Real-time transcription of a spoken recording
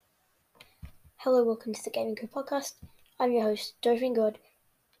Hello, welcome to the Gaming Crew podcast. I'm your host, Dovin God,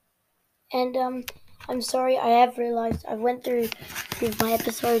 and I'm sorry. I have realized I went through my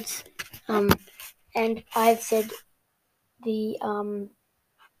episodes, and I've said the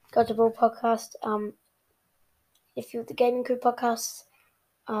God of War podcast, if you're the Gaming Crew podcast,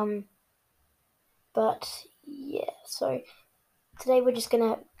 but yeah. So today I'm just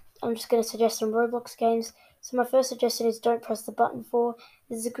gonna suggest some Roblox games. So my first suggestion is Don't Press the Button 4.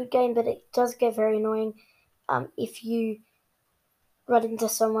 This is a good game, but it does get very annoying if you run into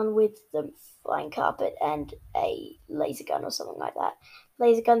someone with the flying carpet and a laser gun or something like that.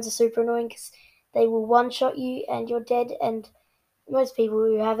 Laser guns are super annoying because they will one-shot you and you're dead, and most people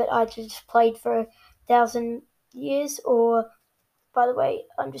who have it either just played for 1,000 years or, by the way,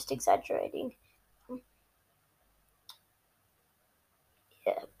 I'm just exaggerating.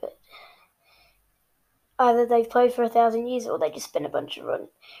 Yeah, but either they've played for 1,000 years or they just spend a bunch of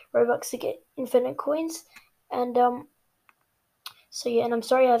Robux to get infinite coins. And so yeah, and I'm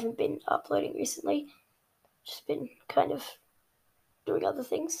sorry I haven't been uploading recently. Just been kind of doing other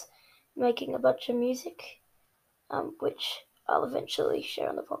things, making a bunch of music, which I'll eventually share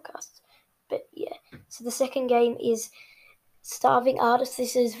on the podcast. But yeah, so the second game is Starving Artist.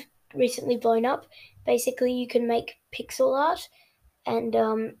 This is recently blown up. Basically, you can make pixel art and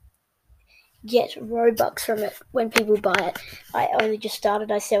get Robux from it when people buy it. I only just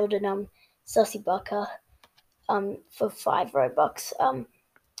started. I sold an Sussy Bucker for 5 Robux.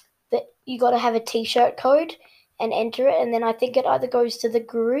 But you got to have a T-shirt code and enter it, and then I think it either goes to the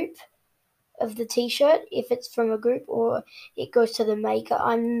group of the T-shirt if it's from a group, or it goes to the maker.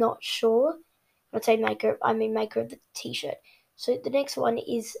 I'm not sure. When I say maker, I mean maker of the T-shirt. So the next one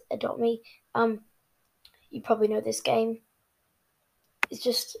is Adopt Me. You probably know this game. It's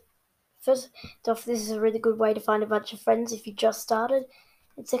just, first off, this is a really good way to find a bunch of friends if you just started,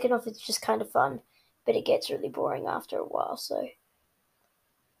 and second off, it's just kind of fun, but it gets really boring after a while. So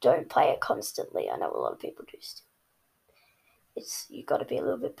don't play it constantly. I know a lot of people do still. You got to be a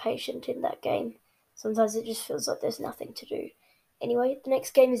little bit patient in that game. Sometimes it just feels like there's nothing to do. Anyway, the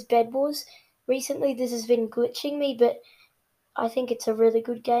next game is Bed Wars. Recently, this has been glitching me, but I think it's a really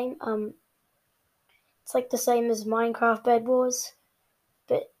good game. It's like the same as Minecraft Bed Wars,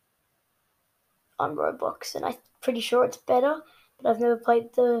 but on Roblox, and I'm pretty sure it's better. But I've never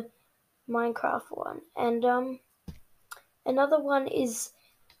played the Minecraft one. And another one is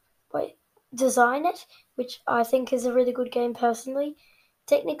Design It, which I think is a really good game personally.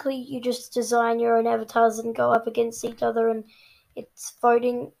 Technically, you just design your own avatars and go up against each other, and it's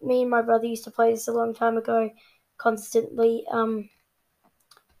voting. Me and my brother used to play this a long time ago, constantly.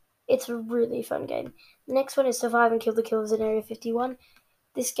 It's a really fun game. The next one is Survive and Kill the Killers in Area 51.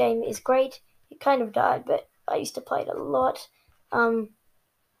 This game is great. It kind of died, but I used to play it a lot.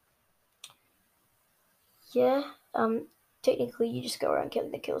 Yeah. Technically, you just go around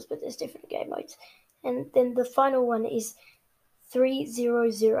killing the kills, but there's different game modes. And then the final one is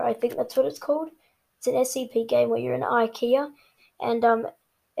 300. I think that's what it's called. It's an SCP game where you're in IKEA, and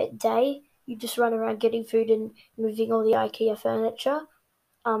at day you just run around getting food and moving all the IKEA furniture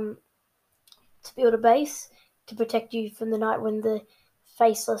to build a base to protect you from the night when the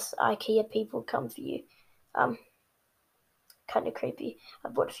faceless IKEA people come for you. Um, Kind of creepy. I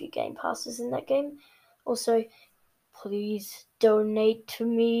bought a few game passes in that game. Also, please donate to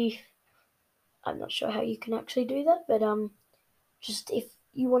me. I'm not sure how you can actually do that, but just if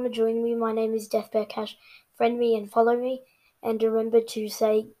you want to join me, my name is Death Bear Cash. Friend me and follow me, and remember to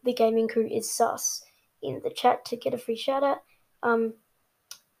say the gaming crew is sus in the chat to get a free shout out.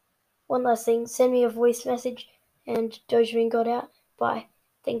 One last thing, send me a voice message, and Dogerin got out. Bye.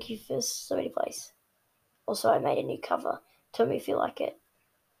 Thank you for so many plays. Also, I made a new cover. Tell me if you like it.